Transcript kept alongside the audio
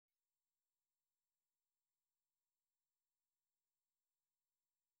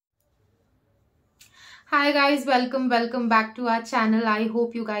Hi guys, welcome back to our channel. I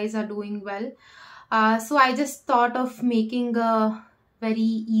hope you guys are doing well. So I just thought of making a very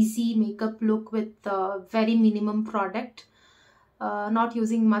easy makeup look with very minimum product, not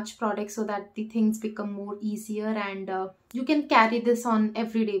using much product so that the things become more easier and you can carry this on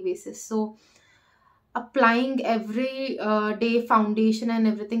everyday basis. So applying every day foundation and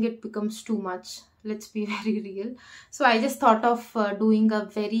everything, it becomes too much. Let's be very real. So I just thought of doing a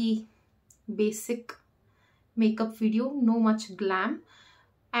very basic makeup video, no much glam,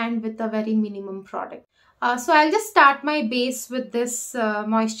 and with a very minimum product. So I'll just start my base with this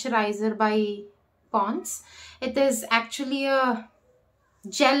moisturizer by Pond's. It is actually a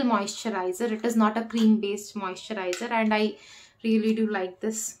gel moisturizer. It is not a cream based moisturizer, and I really do like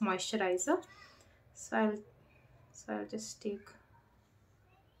this moisturizer. So I'll just take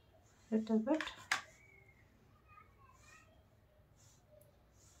a little bit.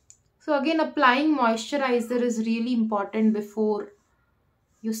 So again, applying moisturizer is really important before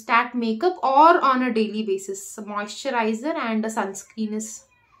you start makeup or on a daily basis. Moisturizer and a sunscreen is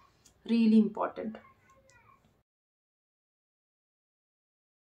really important.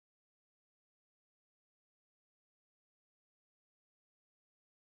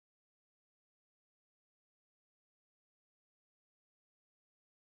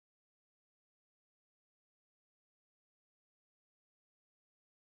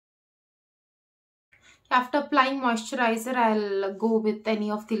 After applying moisturizer, I'll go with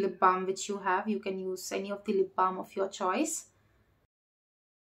any of the lip balm which you have. You can use any of the lip balm of your choice.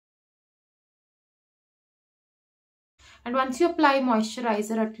 And once you apply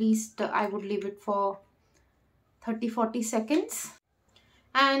moisturizer, at least I would leave it for 30-40 seconds.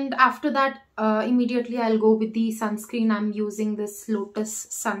 And after that, immediately I'll go with the sunscreen. I'm using this Lotus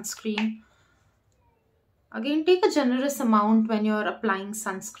sunscreen. Again, take a generous amount when you're applying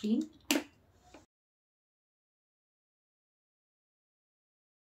sunscreen.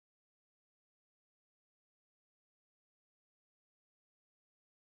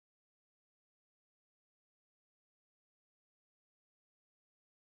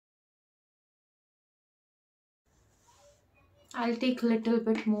 I'll take a little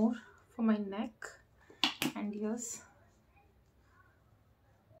bit more for my neck and ears.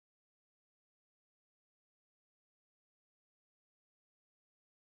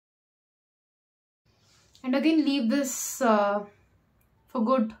 And again, leave this for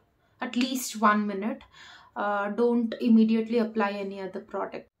good at least 1 minute. Don't immediately apply any other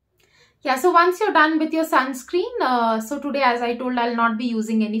product. Yeah, so once you're done with your sunscreen, so today, as I told, I'll not be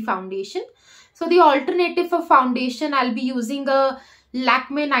using any foundation. So the alternative for foundation, I'll be using a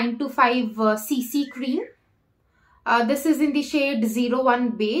Lakme 925 CC cream. This is in the shade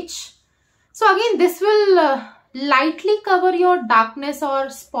 01 Beige. So again, this will lightly cover your darkness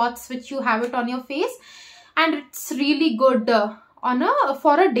or spots which you have it on your face. And it's really good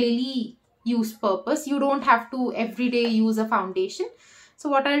for a daily use purpose. You don't have to everyday use a foundation. So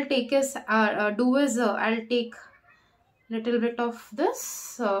what I'll take is I'll take little bit of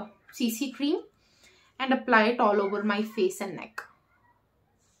this CC cream and apply it all over my face and neck.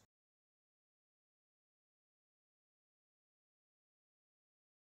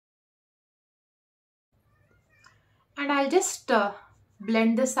 And I'll just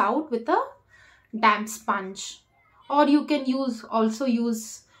blend this out with a damp sponge, or you can also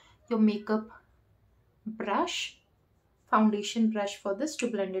use your makeup brush, foundation brush, for this to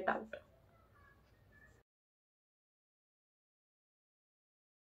blend it out.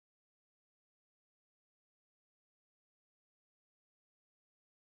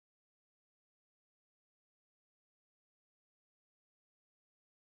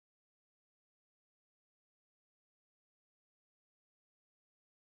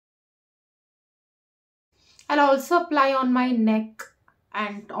 I'll also apply on my neck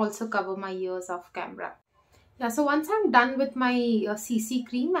and also cover my ears off camera. Yeah, so once I'm done with my CC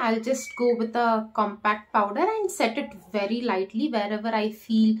cream, I'll just go with a compact powder and set it very lightly wherever I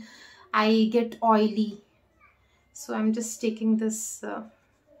feel I get oily. So I'm just taking this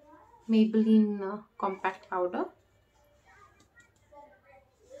Maybelline compact powder.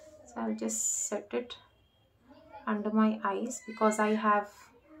 So I'll just set it under my eyes because I have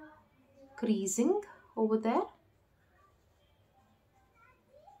creasing over there,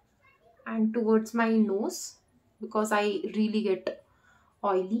 and towards my nose because I really get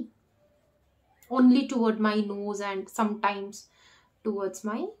oily, only toward my nose and sometimes towards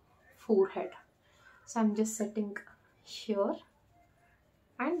my forehead. So I'm just setting here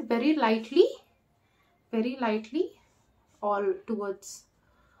and very lightly all towards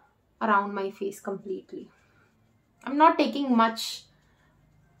around my face completely. I'm not taking much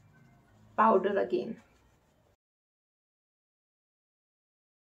powder again.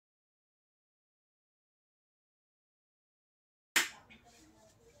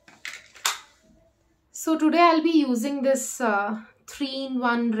 So today I'll be using this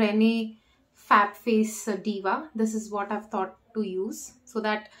 3-in-1 Renne Fab Face Diva. This is what I've thought to use, so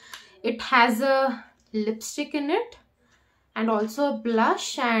that it has a lipstick in it and also a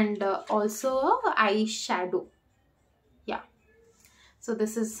blush and also a eyeshadow. Yeah, so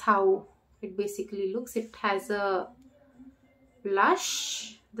this is how it basically looks. It has a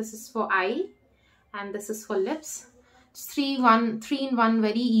blush, this is for eye, and this is for lips. It's 3-in-1,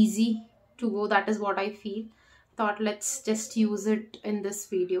 very easy to go. That is what I feel. Thought let's just use it in this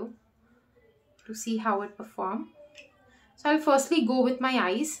video to see how it performs. So I'll firstly go with my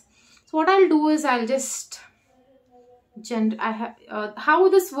eyes. So what I'll do is I'll just how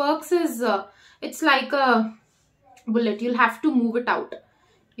this works is it's like a bullet. You'll have to move it out.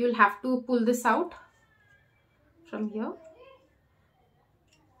 You'll have to pull this out from here.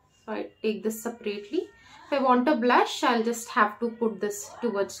 So I take this separately. If I want a blush, I'll just have to put this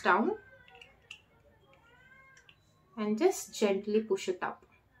towards down and just gently push it up.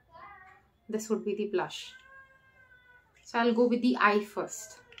 This would be the blush. So I'll go with the eye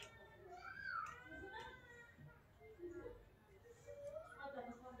first.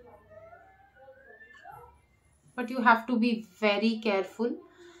 But you have to be very careful.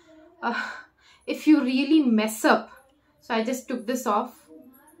 If you really mess up, so I just took this off.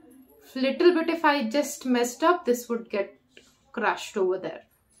 Little bit, if I just messed up, this would get crushed over there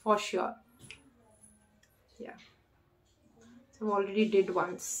for sure. Yeah, so I already did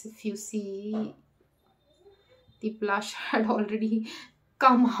once. If you see, the blush had already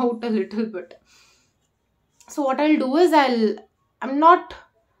come out a little bit. So what I'll do is I'm not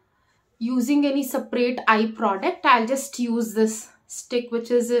using any separate eye product. I'll just use this stick, which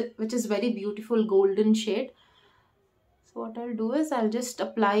is very beautiful golden shade. So what I'll do is I'll just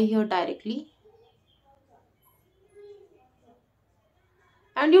apply here directly.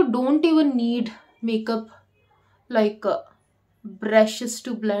 And you don't even need makeup like brushes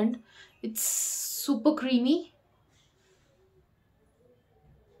to blend. It's super creamy.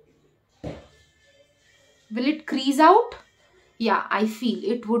 Will it crease out? Yeah, I feel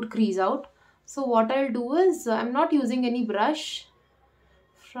it would crease out. So what I'll do is I'm not using any brush.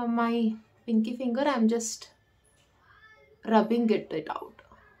 From my pinky finger, I'm just rubbing it out.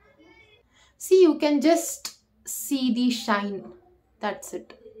 See, you can just see the shine. That's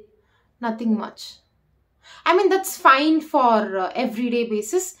it. Nothing much. I mean, that's fine for everyday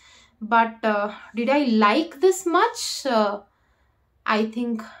basis. But did I like this much? I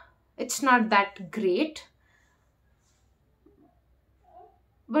think it's not that great.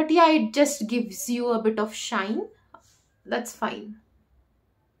 But yeah, it just gives you a bit of shine. That's fine.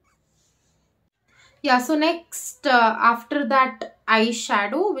 Yeah, so next, after that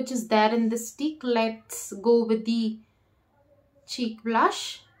eyeshadow, which is there in the stick, let's go with the cheek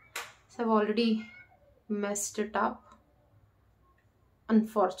blush. So I've already messed it up,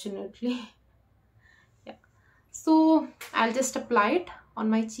 unfortunately. Yeah, so I'll just apply it on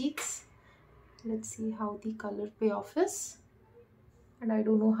my cheeks. Let's see how the color payoff is. And I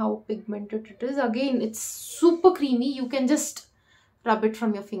don't know how pigmented it is. Again, it's super creamy. You can just rub it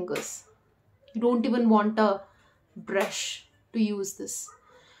from your fingers. You don't even want a brush to use this.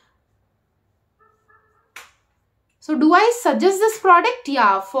 So do I suggest this product?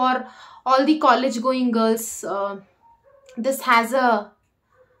 Yeah, for all the college going girls, this has a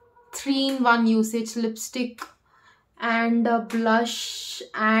 3-in-1 usage: lipstick and a blush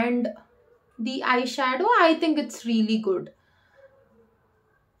and the eyeshadow. I think it's really good.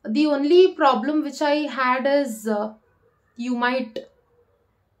 The only problem which I had is you might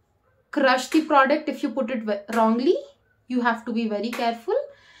crush the product if you put it wrongly. You have to be very careful.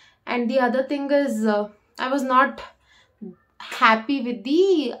 And the other thing is I was not happy with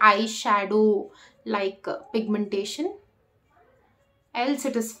the eyeshadow like pigmentation. Else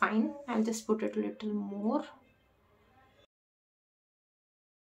it is fine. I'll just put it a little more.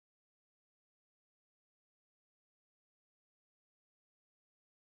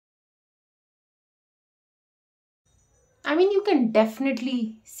 I mean, you can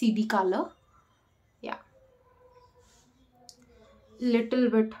definitely see the color. Yeah. Little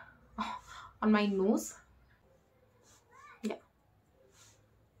bit on my nose. Yeah.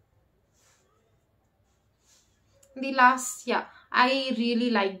 The last, yeah, I really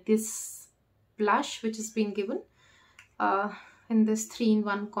like this blush which is being given in this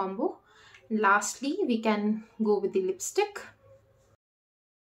 3-in-1 combo. Lastly, we can go with the lipstick.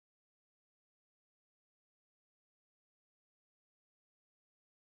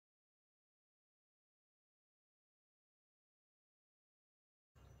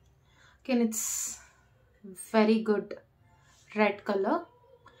 Again, it's very good red color,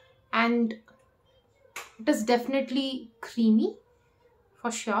 and It is definitely creamy.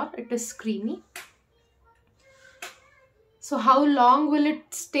 For sure, it is creamy. So how long will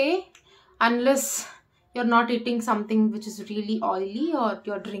it stay? Unless you're not eating something which is really oily, or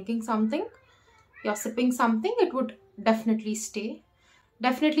you're drinking something, you're sipping something, it would definitely stay.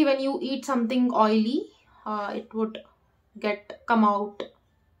 Definitely when you eat something oily, it would come out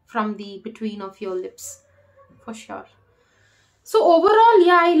from the between of your lips, for sure. So overall,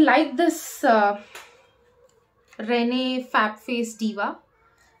 yeah, I like this Renne Fab Face Diva.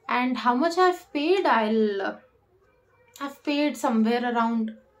 And how much I've paid? I've paid somewhere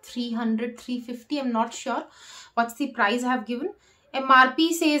around 300, 350. I'm not sure what's the price I have given.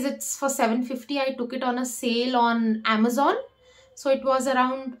 MRP says it's for 750. I took it on a sale on Amazon. So it was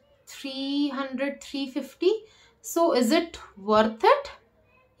around 300, 350. So is it worth it?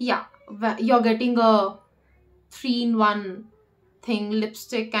 Yeah, you're getting a 3-in-1 thing,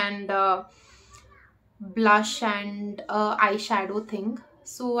 lipstick and blush and eyeshadow thing.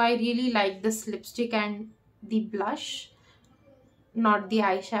 So I really like this lipstick and the blush, not the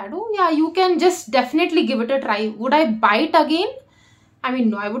eyeshadow. Yeah, you can just definitely give it a try. Would I buy it again? I mean,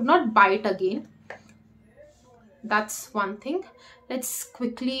 no, I would not buy it again. That's one thing. Let's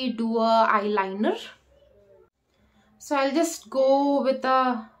quickly do a eyeliner. So I'll just go with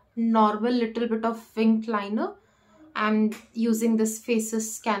a normal little bit of winged liner. I'm using this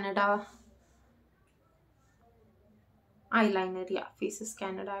Faces Canada eyeliner. Yeah, Faces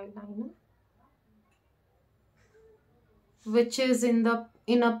Canada eyeliner, which is in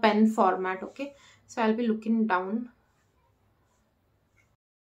a pen format. Okay, so I'll be looking down.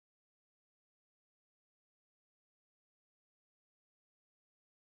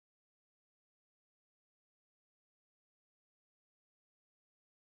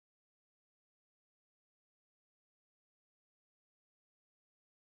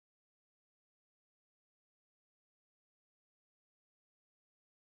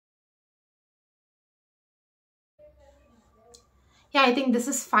 Yeah, I think this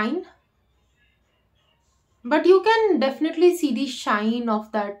is fine. But you can definitely see the shine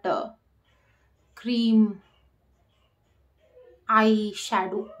of that cream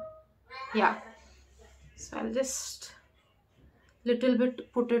eyeshadow. Yeah. So I'll just little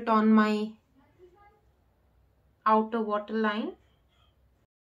bit put it on my outer waterline.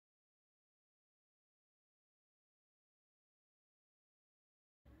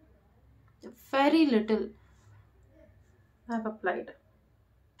 Very little I've applied.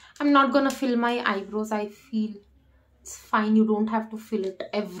 I'm not gonna fill my eyebrows. I feel it's fine. You don't have to fill it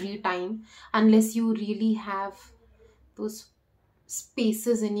every time unless you really have those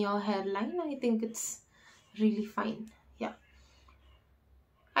spaces in your hairline. I think it's really fine. Yeah,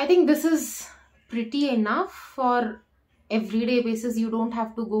 I think this is pretty enough for everyday basis. You don't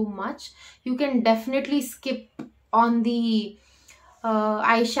have to go much. You can definitely skip on the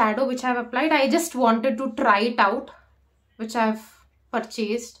eyeshadow which I've applied. I just wanted to try it out, which I've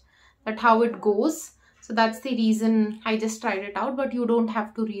purchased, that how it goes. So that's the reason I just tried it out, but you don't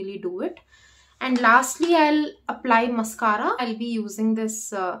have to really do it. And lastly, I'll apply mascara. I'll be using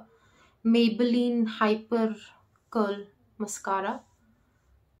this Maybelline Hyper Curl mascara.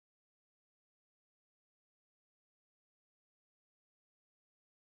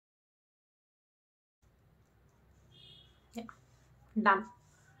 Yeah, done.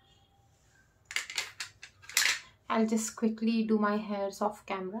 I'll just quickly do my hairs off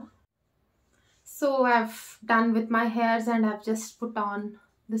camera. So I've done with my hairs and I've just put on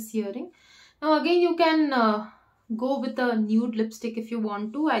this earring. Now again, you can go with a nude lipstick if you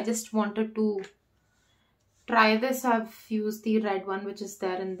want to. I just wanted to try this. I've used the red one which is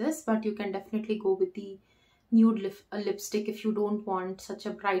there in this, but you can definitely go with the nude lipstick if you don't want such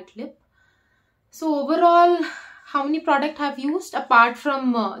a bright lip. So overall, how many products I've used apart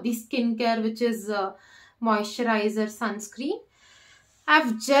from the skincare, which is moisturizer, sunscreen?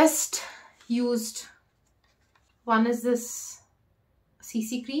 I've just used, one is this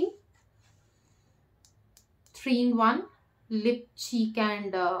CC cream, 3-in-1, lip, cheek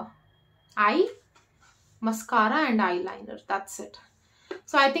and eye, mascara and eyeliner. That's it.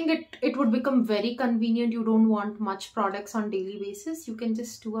 So I think it would become very convenient. You don't want much products on daily basis. You can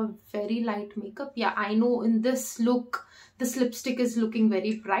just do a very light makeup. Yeah, I know in this look, this lipstick is looking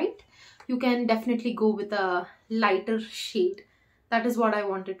very bright. You can definitely go with a lighter shade. That is what I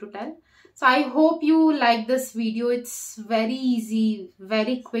wanted to tell. So I hope you like this video. It's very easy,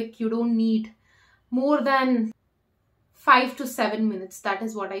 very quick. You don't need more than 5 to 7 minutes. That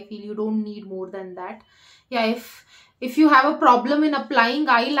is what I feel. You don't need more than that. Yeah, if you have a problem in applying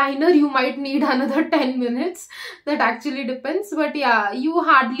eyeliner, you might need another 10 minutes. That actually depends. But yeah, you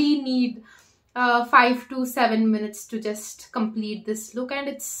hardly need 5 to 7 minutes to just complete this look, and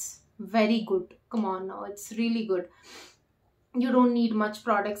it's very good. Come on now, it's really good. You don't need much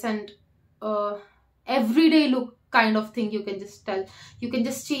products, and everyday look kind of thing. You can just tell, you can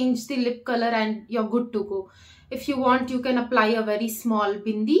just change the lip color and you're good to go. If you want, you can apply a very small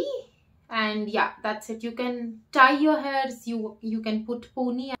bindi, and yeah, that's it. You can tie your hairs, you can put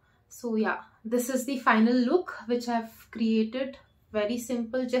pony. So yeah, this is the final look which I've created. Very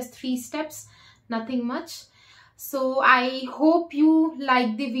simple, just 3 steps, nothing much. So I hope you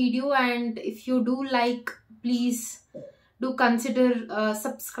like the video, and if you do like, please do consider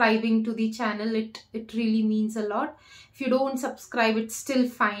subscribing to the channel. It really means a lot. If you don't subscribe, it's still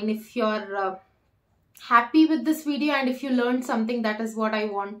fine. If you're happy with this video and if you learned something, that is what I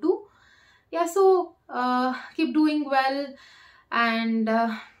want to. Yeah, so keep doing well, and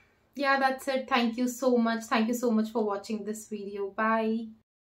yeah, that's it. Thank you so much. Thank you so much for watching this video. Bye.